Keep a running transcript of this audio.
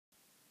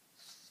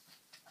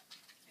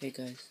Hey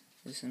guys,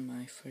 this is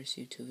my first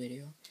YouTube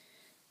video.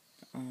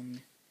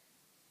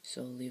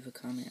 So leave a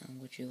comment on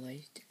what you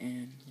liked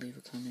and leave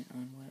a comment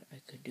on what I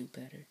could do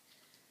better.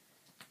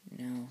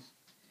 Now,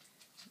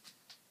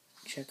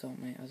 check out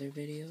my other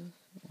videos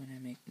when I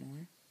make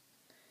more.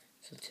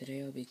 So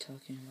today I'll be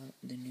talking about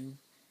the new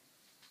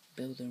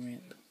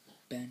Build-A-Ramp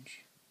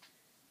bench.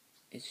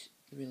 It's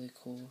really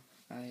cool.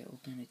 I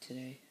opened it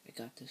today. I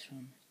got this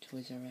from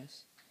Toys R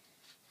Us.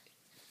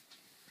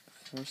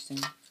 First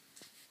thing,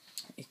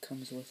 it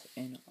comes with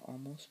an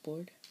almost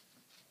board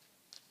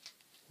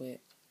with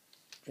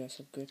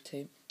dress-up grip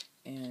tape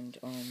and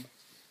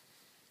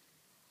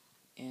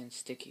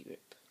sticky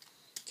grip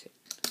tape.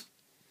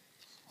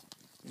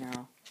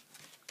 Now,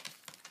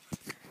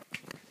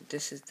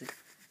 this is the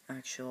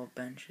actual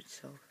bench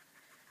itself.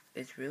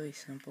 It's really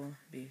simple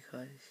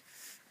because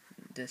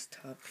this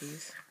top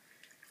piece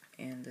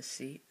and the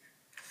seat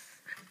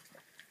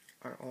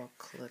are all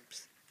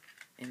clips,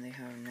 and they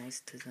have a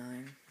nice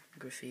design,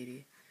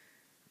 graffiti,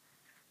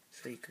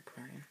 so you could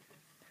grind.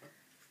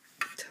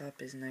 The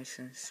top is nice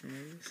and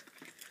smooth,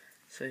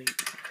 so you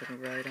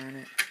can ride on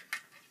it,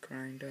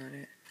 grind on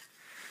it.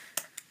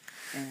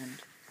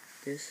 And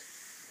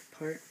this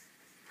part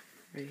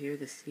right here,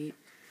 the seat,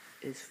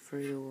 is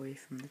further away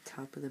from the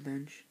top of the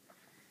bench,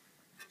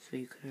 so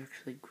you could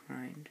actually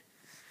grind.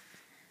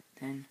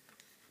 Then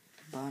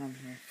the bottom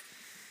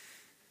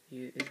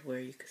here is where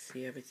you can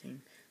see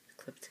everything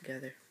clipped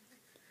together.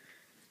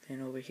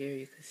 Then over here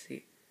you can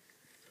see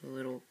the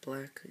little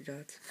black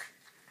dots.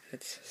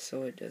 That's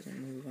so it doesn't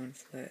move on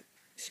flat,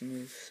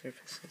 smooth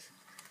surfaces.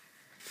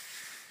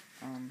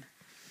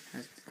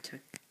 Has the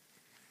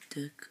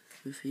tech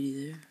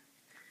graffiti there,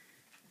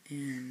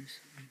 and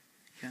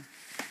yeah.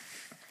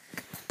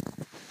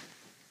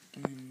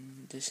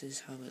 And this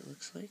is how it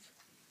looks like.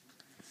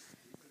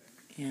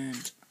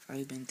 And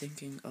I've been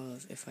thinking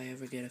of, if I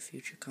ever get a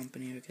future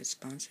company or get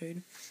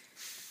sponsored,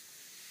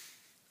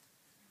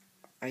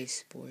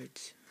 ice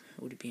boards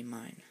would be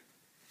mine.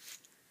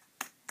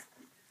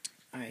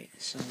 Alright,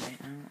 so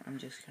right now I'm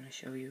just gonna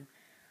show you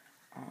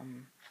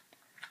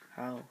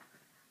how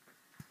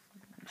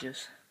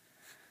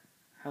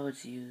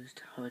it's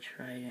used, how it's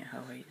tried, and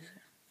how I use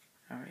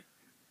it. Alright,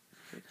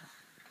 here we go.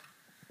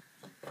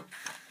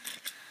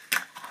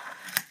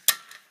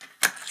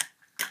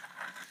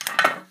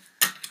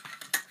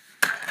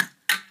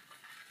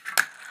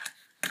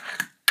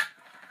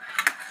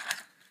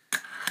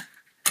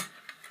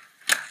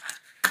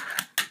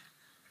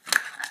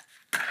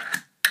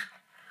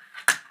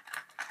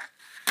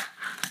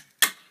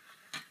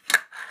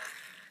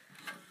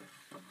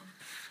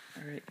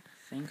 Alright,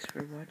 thanks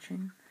for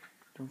watching.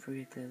 Don't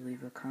forget to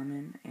leave a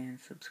comment and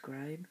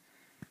subscribe.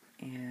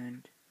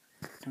 And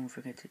don't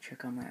forget to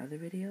check out my other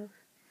videos.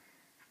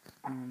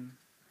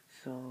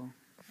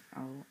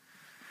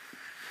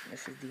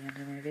 This is the end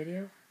of my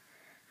video.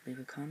 Leave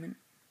a comment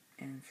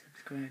and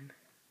subscribe.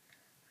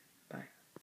 Bye.